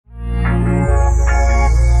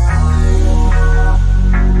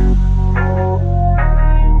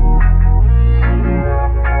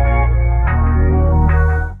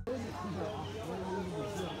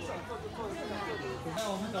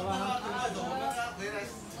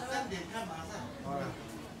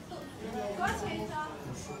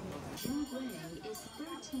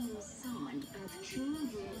13th son of Zhu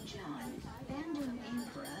Yuanzhang, founding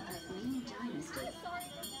emperor of Ming Dynasty.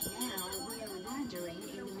 Now we are wandering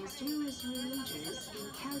in the mysterious religious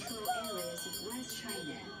and cultural areas of West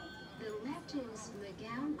China. The left is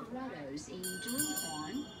Megao Grottos in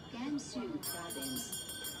Dunhuan, Gansu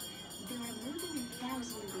province. There are more than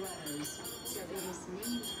 1,000 grottos, so it is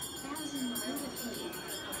named 1,000 Buddha Cave.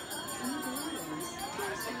 In the grottos, there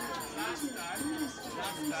are plenty of Buddhist statues,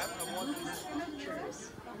 sculptures,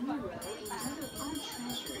 mural, and other art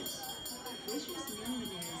treasures, which is known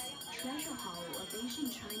as Treasure Hall of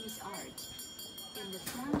Ancient Chinese Art. In the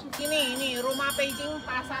front of ini rumah Beijing,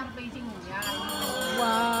 pasar Beijing ya.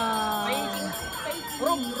 Wow.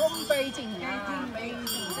 Beijing, room Beijing ya.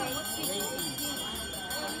 Beijing.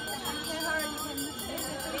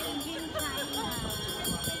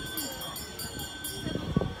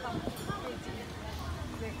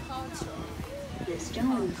 the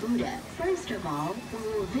stone Buddha. First of all, we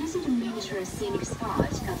will visit a miniature scenic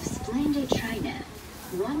spot of Splendid China.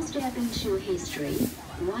 One step into history,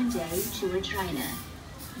 one day to China.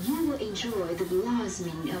 You will enjoy the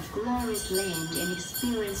blossoming of glorious land and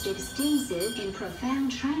experience the extensive and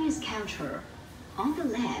profound Chinese culture. On the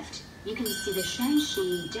left, you can see the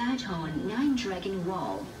Shanxi Daton Nine-Dragon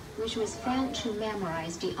Wall, which was found to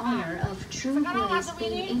memorize the honor of Zhu Gui's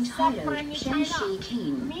being entitled Shanxi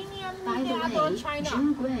King. By the way,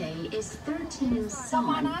 Zhu Gui is 13th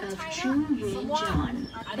son of Zhu Yuanzhang,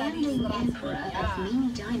 founding emperor of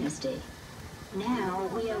Ming Dynasty. Now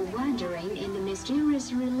we are wandering in the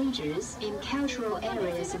mysterious religious and cultural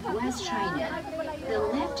areas of West China. The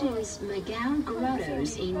left is Megao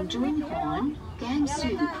Grottos in Dunhuan,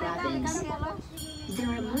 Gansu province. There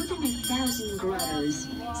are more than 1,000 grottos,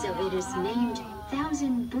 so it is named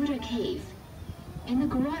 1,000 Buddha Cave. In the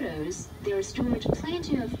grottos, there are stored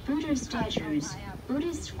plenty of Buddha statues,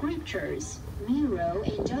 Buddhist scriptures, mural,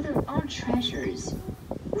 and other art treasures,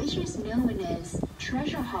 which is known as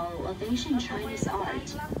Treasure Hall of Ancient Chinese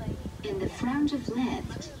Art. In the front of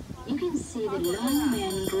left, you can see the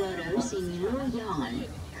Longman Grottos in Luoyang,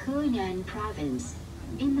 Henan province.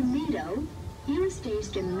 In the middle, here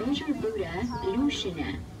stays the major Buddha,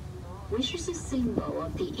 Lushina, which is a symbol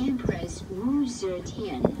of the Empress Wu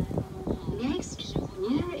Zetian. Next,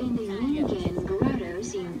 we are in the Yingan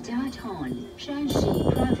Grottos in Daton,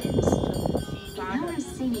 Shanxi province. In our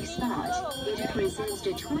scenic spot, it presents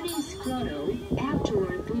the 20th grotto,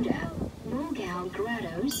 Outdoor Buddha, Mogao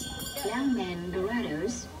Grottos, Langman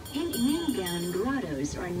Grottos, and Yingan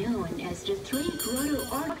Grottos are known as the three grotto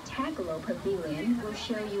architectural pavilion will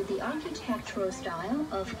show you the architectural style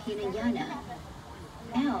of Hinayana.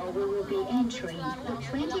 Now we will be entering the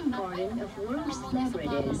planting garden of world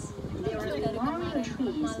celebrities. There are memorial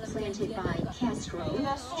trees planted by Castro,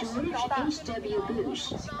 George H.W.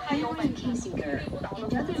 Bush, Henry Kissinger,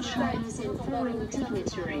 and other Chinese and foreign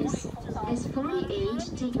dignitaries. These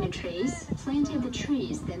 48 dignitaries planted the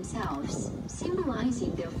trees themselves,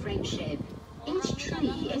 symbolizing their friendship. Each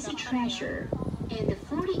tree is a treasure, and the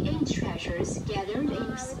 48 treasures gathered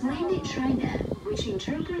in Splendid China, which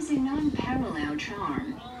interprets an unparalleled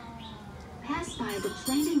charm. Pass by the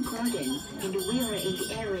planting garden, and we are in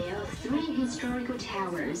the area of three historical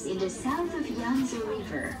towers in the south of Yangtze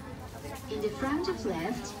River. In the front of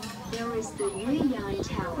left, there is the Yueyang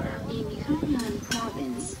Tower in Henan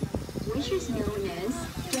province, which is known as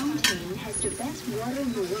Dongting has the best water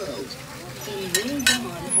in the world, and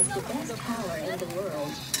Yueyang has the best tower in the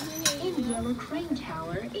world, and Yellow Crane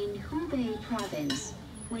Tower in Hubei province,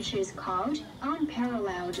 which is called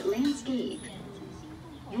Unparalleled Landscape.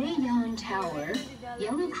 Yueyang Tower,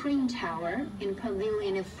 Yellow Crane Tower, and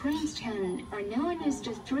Pavilion of Princeton are known as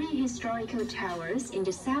the three historical towers in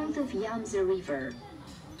the south of Yangtze River.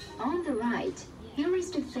 On the right, here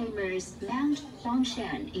is the famous Mount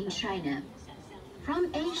Huangshan in China.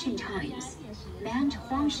 From ancient times, Mount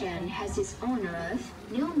Huangshan has its honor of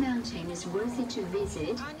no mountain is worthy to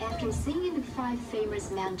visit after seeing the 5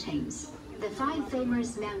 famous mountains. The 5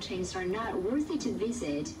 famous mountains are not worthy to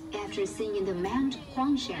visit after seeing the Mount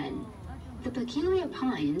Huangshan. The peculiar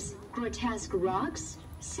pines, grotesque rocks,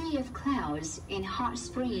 sea of clouds, and hot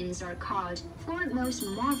springs are called 4 most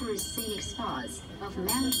marvelous scenic spots of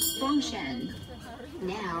Mount Huangshan.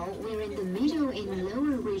 Now we're in the middle and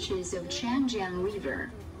lower reaches of Changjiang River.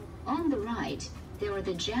 On the right, there are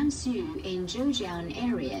the Jiangsu and Zhejiang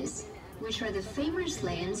areas, which are the famous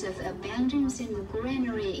lands of abundance and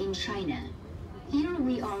granary in China. Here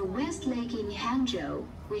we are West Lake in Hangzhou,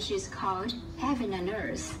 which is called Heaven and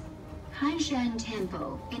Earth. Hanshan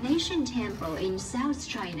Temple, an ancient temple in South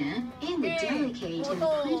China, and the delicate and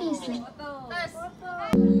pretty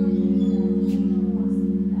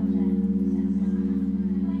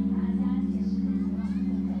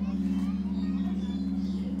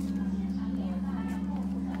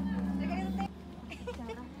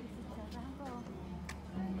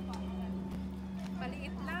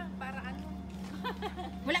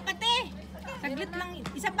lang.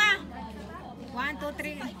 Isa pa. 1, 2,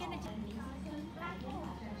 3.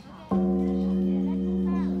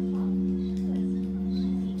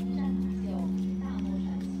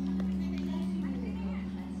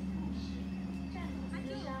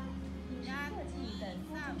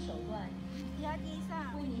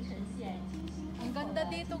 Ang ganda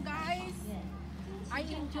dito, guys. I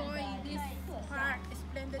enjoy this park,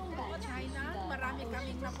 Splendid China. Marami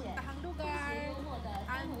kaming napuntahang lugar.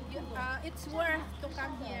 And it's worth to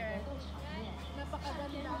come here.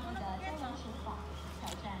 Napakaganda.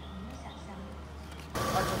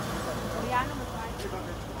 Koreano mo tayo.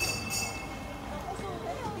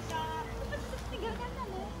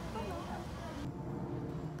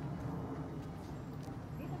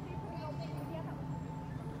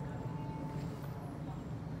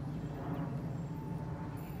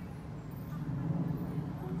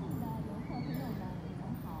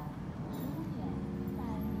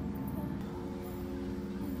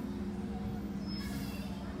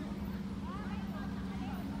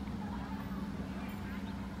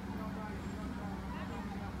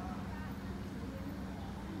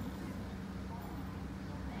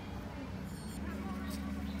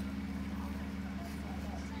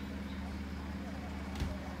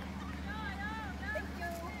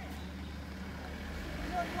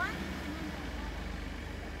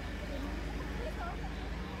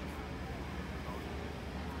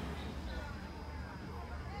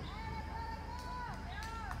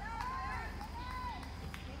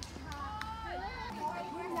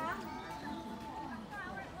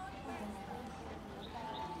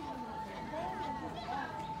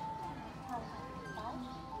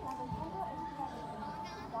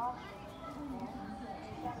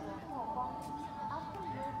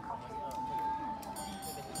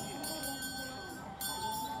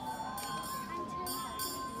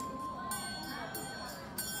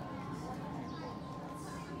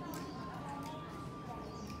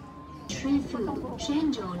 Shifu,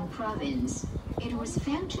 Shandong Province. It was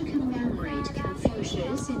found to commemorate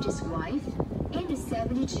Confucius and his wife and the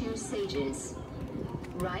 72 sages.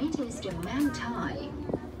 Right is the Mount Tai,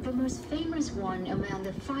 the most famous one among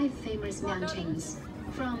the 5 famous mountains.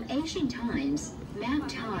 From ancient times,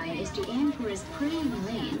 Mount Tai is the emperor's praying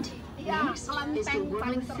land. Next is the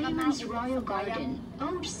world-famous Royal Garden,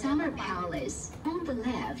 Old Summer Palace. On the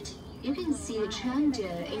left, you can see the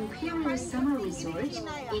Chengde Imperial Summer Resort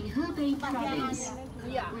in Hebei Province,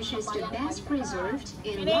 which is the best preserved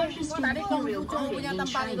and largest imperial garden in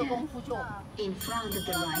China. In front of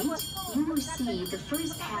the right, you will see the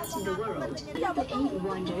first pass in the world, the 8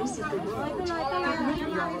 wonders of the world. The Great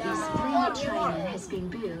Wall in Splendid China has been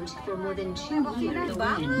built for more than 2 years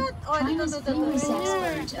when China's famous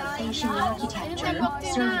expert of ancient architecture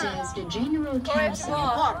served as the General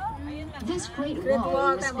Counsel. This Great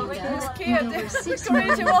Wall was built up with over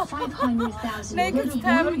 6,500,000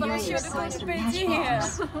 little warrior-sized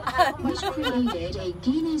matchbox, which created a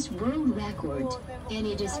Guinness World Record, and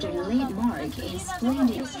it is the landmark in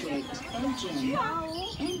Splendid District, Beijing.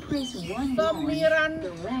 Empress Wan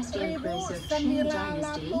the last empress of Qing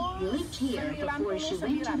Dynasty, lived here before she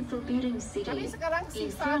went to the Forbidden City.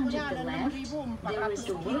 In front of the left, there is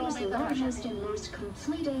the world's largest and most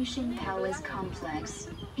complete Asian palace complex,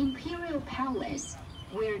 Imperial Palace,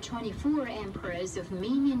 where 24 emperors of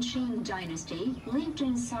Ming and Qing Dynasty lived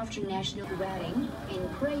in soft national wedding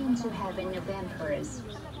and praying to heaven of emperors.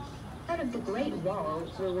 Out of the Great Wall,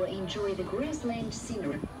 we will enjoy the grassland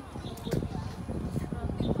scenery.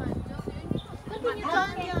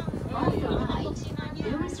 On the right,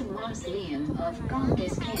 there is a mausoleum of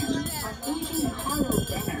Genghis Khan of Asian Hollow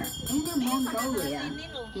Banner in Mongolia.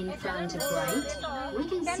 In front of right, we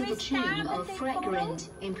can see the tomb of fragrant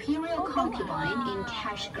imperial concubine in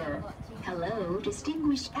Kashgar. Hello,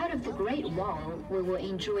 distinguished. Out of the Great Wall, we will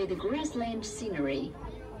enjoy the grassland scenery.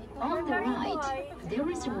 On the right, there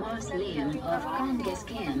is a mausoleum of Genghis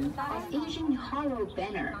Khan of Asian Hollow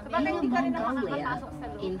Banner in Mongolia.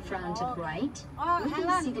 In front of right, we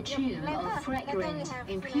can see the tomb of fragrant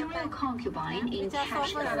imperial concubine in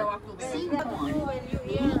Kashgar, Xinguang,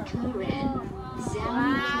 Li Kuren,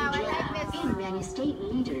 Zhang Yijia, and many state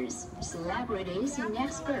leaders, celebrities, and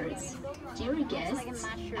experts. Dear guests,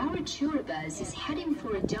 our tour bus is heading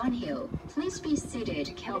for downhill. Please be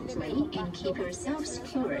seated carefully and keep yourself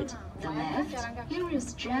secured. The left, here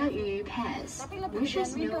is Zhayu Pass, which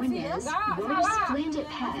is known as World's Splendid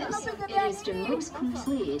Pass. It is the most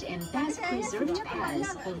complete and best preserved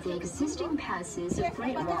pass of the existing passes of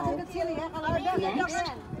Great Wall.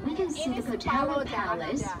 Next, we can see the Potala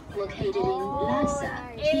Palace, located in Lhasa,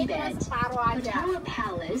 Tibet. Potala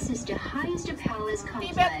Palace Palace is the highest palace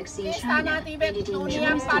complex in China, and it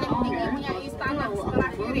enjoys the honor of Pearl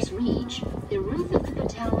of the World's Reach. The roof of the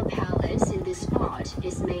Patala Palace in this spot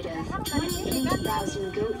is made of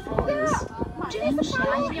 28,000 gold foils. Zheng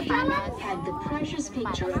Xiaoping had the precious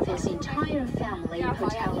picture of his entire family in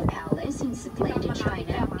Patala Palace in Splendid,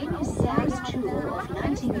 China, in his sales tour of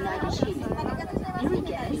 1992. Dear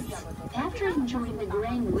guests, after enjoying the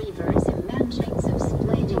grand rivers and mountains of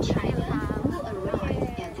Splendid China, we'll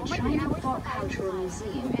arrive at the China Folk Cultural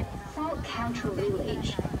Museum, Folk Cultural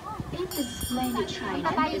Village. If the Splendid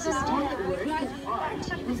China is a static work of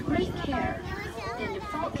art with great care, then the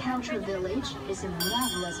Folk Cultural Village is a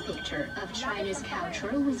marvelous picture of China's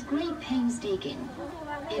culture with great painstaking.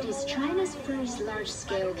 It is China's first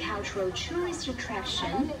large-scale cultural tourist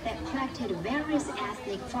attraction that collected various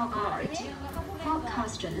ethnic folk art, folk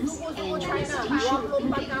costumes, and vestigial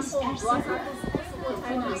buildings, etc.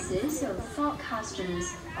 Performances of folk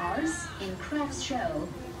costumes, arts, and crafts show,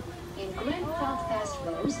 and grand folk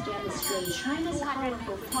festivals demonstrate China's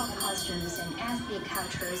colorful folk costumes and ethnic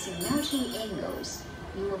cultures in multi-angles.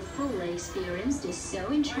 You will fully experience the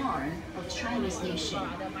soul and charm of China's nation.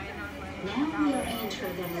 Now we'll enter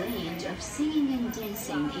the land of singing and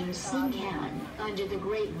dancing in Xinjiang under the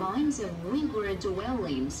grapevines of Uyghur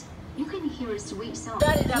dwellings. You can hear sweet songs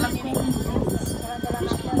and calling notes,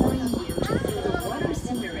 which can bring you to feel the water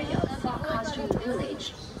scenery of Folk Costume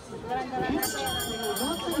Village. Next, we will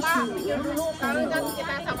walk you through Lotus Pond.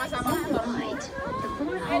 On the right, the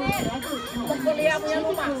four-hole Deco Home is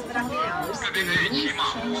typical folk house in East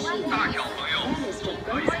Shanxi. That is the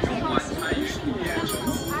birthplace of ancient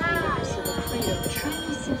religions and also the cradle of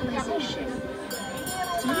Chinese civilization.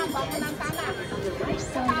 Dear guests, on the right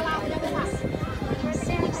side of us, we can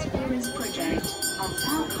see the experience project of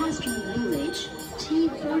Folk Costume Village,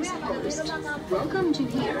 T-Horse Post. Welcome to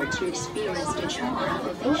here to experience the charm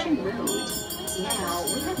of ancient road. Now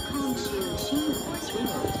we have come to T-Horse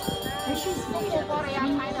Road, which is made up of 3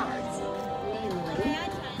 parts, namely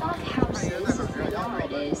folk houses of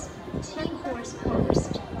minorities, T-Horse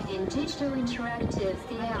Post, and digital interactive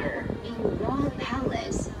theater in Wall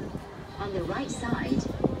Palace. On the right side,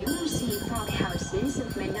 you will see folk houses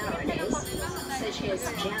of minorities such as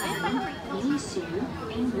Jiang, Lisu,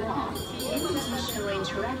 and Wang, and the digital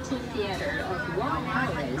interactive theater of Wall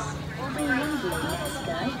Palace, the lovely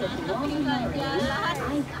mascot of Wall minority,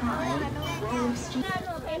 Icon, World Student.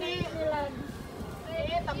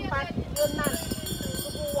 Ini tempat Yunan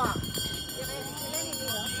Suku.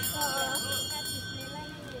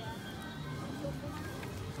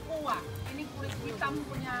 Ini kulit hitam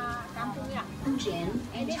punya kampungnya.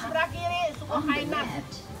 Ini sebelah kiri suku Hainan.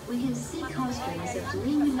 We can see costumes of the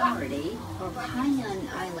minority of Hainan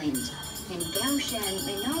Island and Gaoshan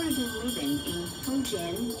minority living in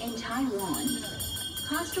Fujian and Taiwan.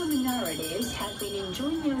 Coastal minorities have been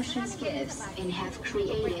enjoying the ocean's gifts and have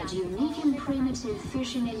created unique and primitive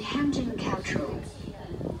fishing and hunting culture.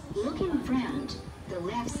 Looking around, the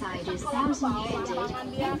left side is thousand-headed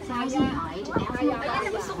and thousand-eyed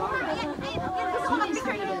Afro-Kawara. It is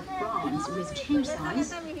made of bronze with 2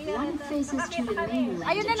 sides. One faces to the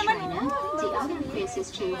mainland of China, the other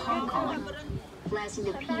faces to Hong Kong, blessing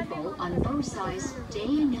the people on both sides day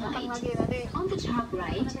and night. On the top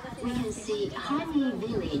right, we can see Hani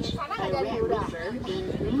Village, a red river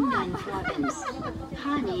in Yunnan province.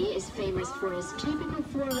 Hani is famous for its typical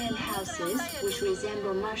 4-red houses which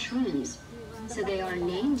resemble mushrooms, so they are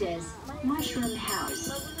named as Mushroom House.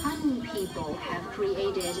 Hani people have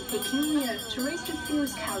created peculiar terrestrial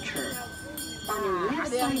culture. On the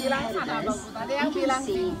left side ahead of us, we can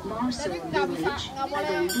see Marceau Village, a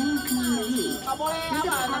Lu community, with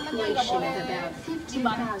a population of about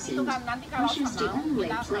 15,000, which is the only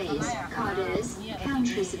place called as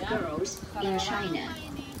Countries of Girls in China.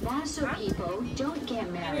 Marceau people don't get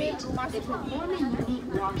married. They perform a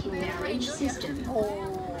unique walking marriage system.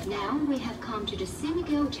 Now we have come to the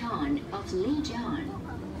synagogue town of Lijiang.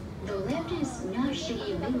 The left is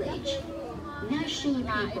Nashi Village. Nashi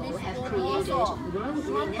people have created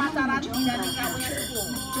world-renowned Dongba culture.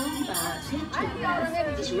 Dongba pictograph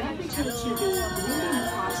is reputed to be leading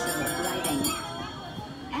apostle of writing.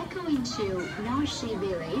 Echoing to Nashi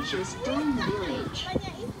Village is Dong Village.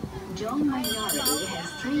 Dong minority has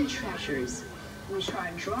 3 treasures, which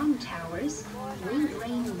are drum towers, wind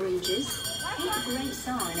rain bridges, and the great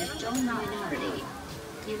sign of Dong minority.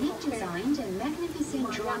 Unique designs and magnificent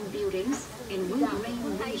drum buildings and wind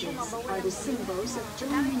rain bridges are the symbols of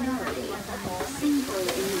Dong minority. Symbol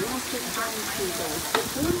in the rest of Dong people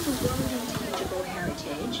form the world intangible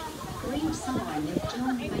heritage, great sign of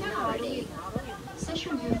Dong minority. Such a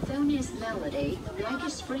euphonious melody, like a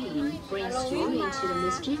spring, brings you into the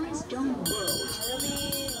mysterious dawn world.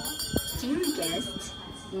 Dear guests,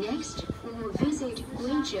 next we will visit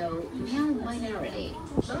Guizhou Miao minority.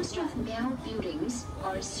 Most of Miao buildings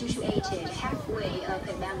are situated halfway up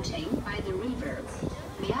a mountain by the river.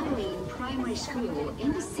 Miaoling Primary School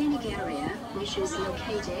in the scenic area, which is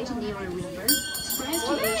located near a river, spreads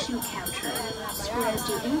the ancient culture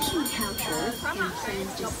and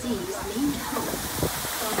plants the seeds named hope.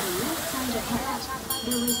 On the left side ahead,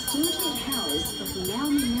 there is stilted house of Miao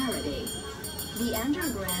minority. The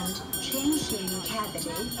underground Changshin cavity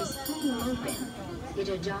is fully open. It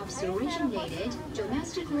adopts originated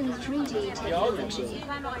domestically 3D technology,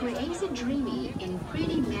 creates a dreamy and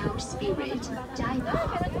pretty Miao spirit,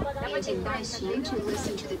 Daiba. It invites you to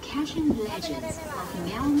listen to the catching legends of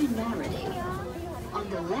Miao minority. On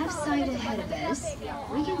the left side ahead of us,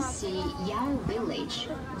 we can see Yao village.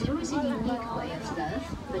 There is a unique way of love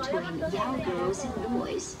between Yao girls and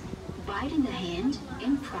boys. Bite in the hand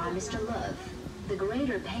and promise to love. The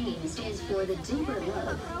greater pain stands for the deeper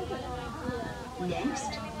love.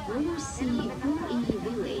 Next, we will see Buyi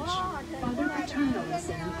village. Father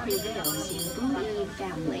paternalism prevails in Buyi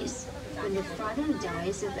families. When the father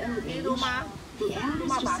dies of old age, the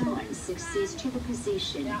eldest son succeeds to the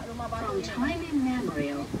position. From time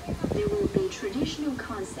immemorial, there will be traditional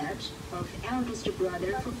concept of eldest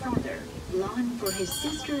brother for father, long for his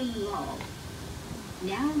sister-in-law.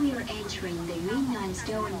 Now we are entering the Yunnan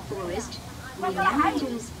Stone Forest, renowned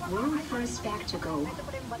as world-first spectacle.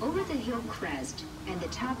 Over the hill crest and the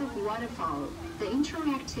top of waterfall, the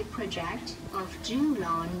interactive project of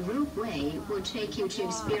Zhulan Roadway will take you to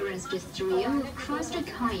experience the thrill of crossed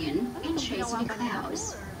canyon and chasing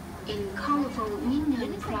clouds. In colorful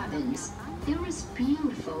Yunnan province, there is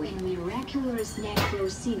beautiful and miraculous natural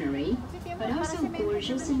scenery, but also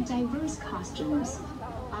gorgeous and diverse costumes.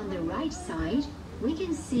 On the right side, we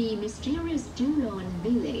can see mysterious Zhulan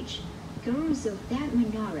village. Girls of that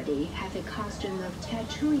minority have a costume of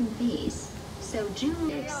tattooing face. So Jews,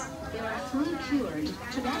 there are fully cured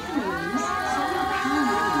tobacco rings, solar power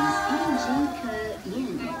rings, and Jika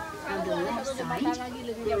Yin. On the left side,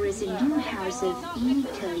 there is a new house of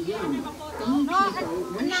Yika Yin. Yi people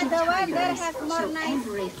worship tigers, so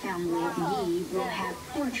every family of Yi will have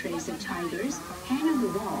portraits of tigers hanging on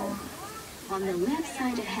the wall. On the left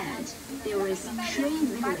side ahead, there is Shui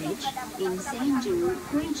village in Sangju,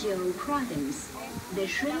 Guizhou province. The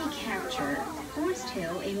Shui character,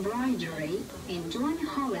 horsetail embroidery, and dawn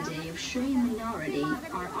holiday of Shui minority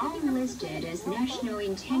are all listed as national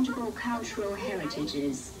intangible cultural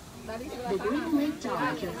heritages. The Green Lake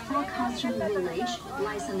Dock of Far Costume Village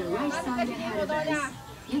lies on the right side ahead of us.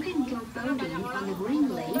 You can go boating on the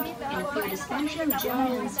Green Lake and feel the special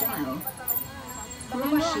Jiangnan style.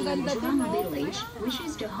 Guangxi Zhuang village, which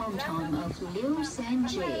is the hometown of Liu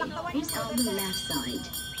Sanjie, is on the left side.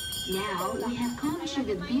 Now we have come to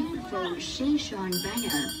the beautiful Shishan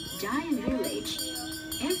Bana Dai village.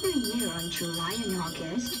 Every year on July and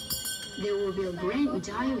August, there will be a grand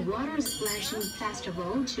Dai water splashing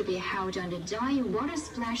festival to be held on the Dai water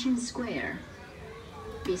splashing square.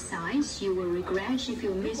 Besides, you will regret if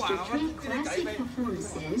you miss the 3 classic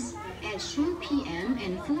performances at 2 p.m.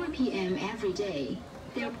 and 4 p.m. every day.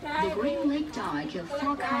 The Green Lake Dock of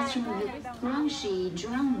Far Costume Guangxi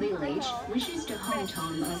Zhuang village, which is the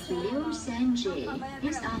hometown of Liu Sanjie,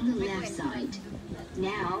 is on the left side.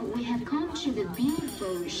 Now we have come to the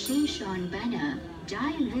beautiful Shishan Bana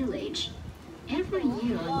Dai village. Every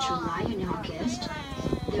year on July and August,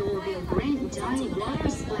 there will be a grand Dai water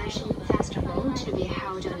splashing festival to be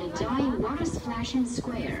held on the Dai water splashing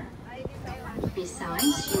square.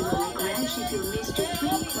 Besides, you will regret if you missed the 3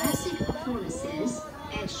 classic performances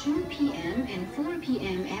at 2 p.m. and 4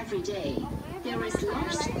 p.m. every day. There is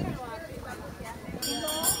large...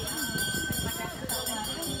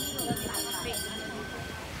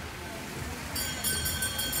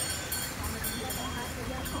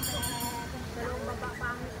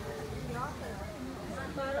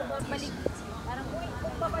 Parang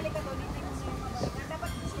kung babalik ako dito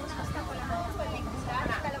dapat basta ko lang ako balik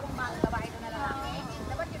sana talagang mga babae na lalaki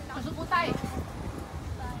dapat yun lang subo tayo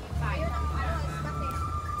tayo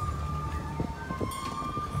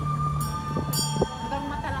hanggang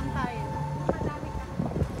mata lang tayo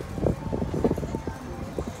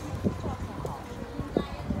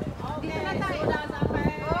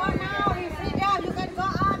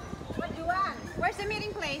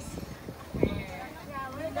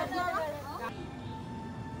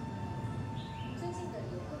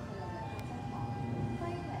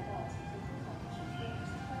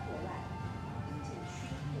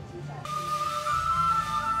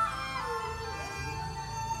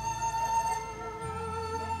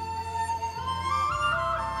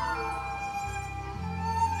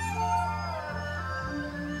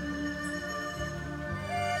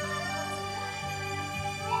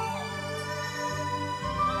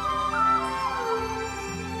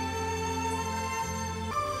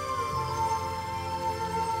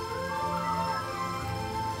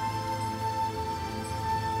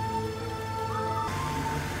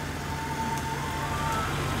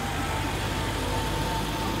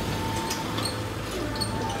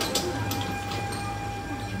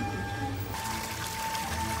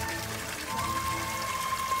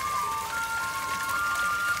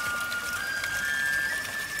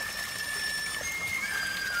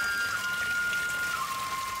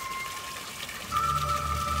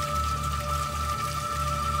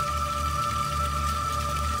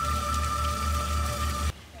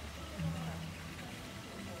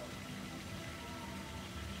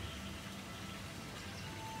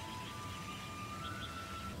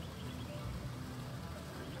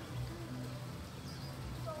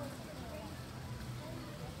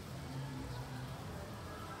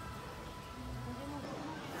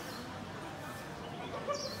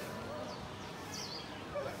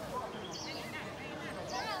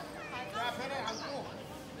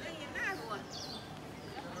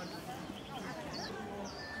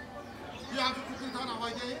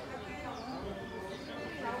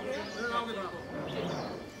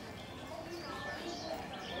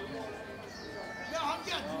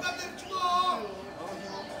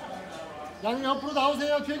양 옆으로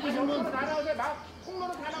나오세요. 뒤에 계신 분. 다 나오세요.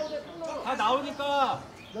 통로로 다 나오세요. 통로. 다 나오니까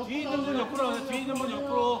뒤에 있는 분 옆으로 나오세요. 뒤에 있는 분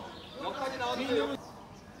옆으로. 여기까지 나오세요.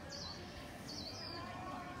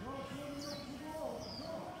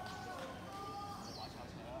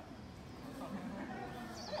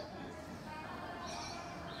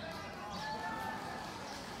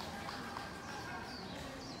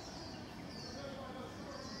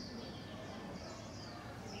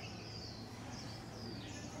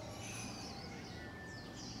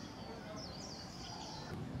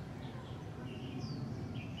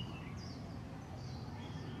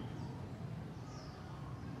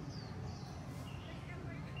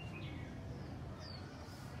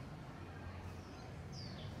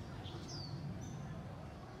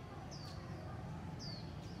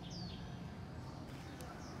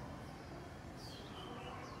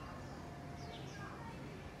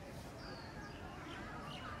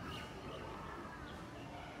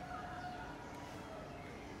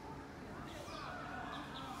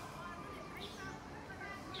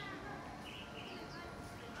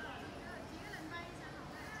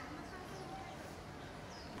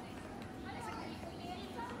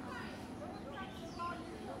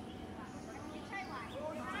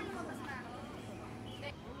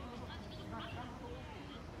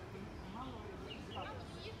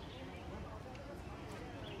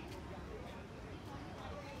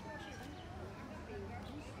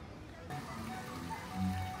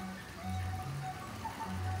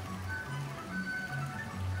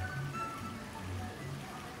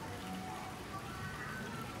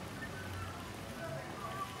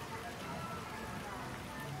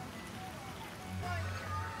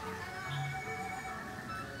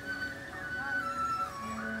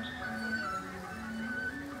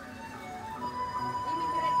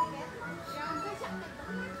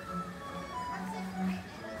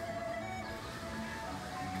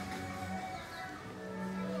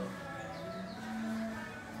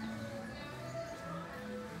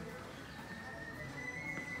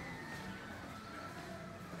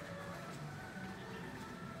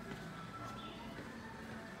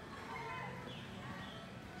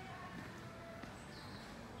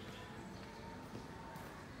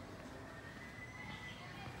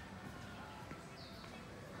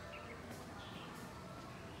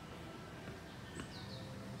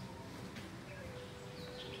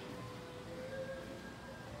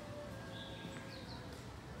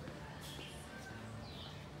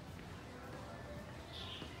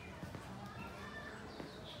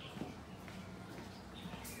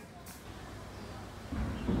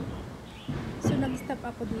 So nag-stop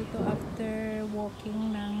ako dito after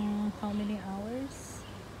walking ng how many hours.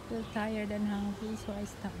 Feel tired and hungry, so I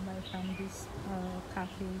stopped by from this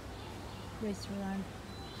cafe restaurant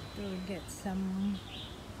to get some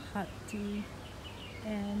hot tea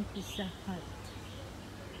and Pizza Hut.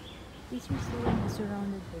 This restaurant is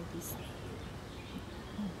surrounded by this.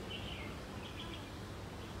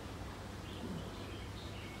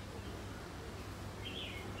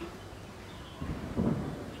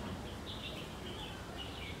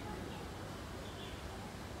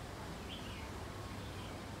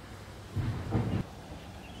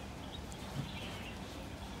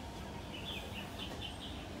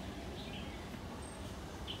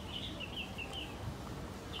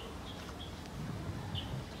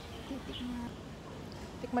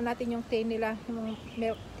 Tikman natin yung tea nila, yung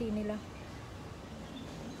milk tea nila.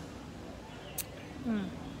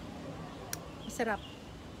 Masarap,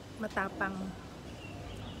 matapang.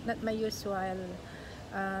 Not my usual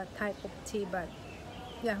type of tea, but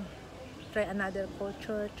yeah, try another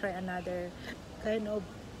culture, try another kind of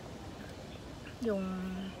yung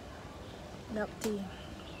milk tea.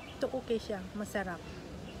 Ito okay siya, masarap.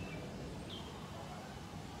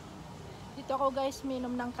 Dito ako guys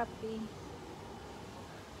minom ng kape.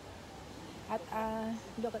 At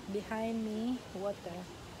look at behind me, water.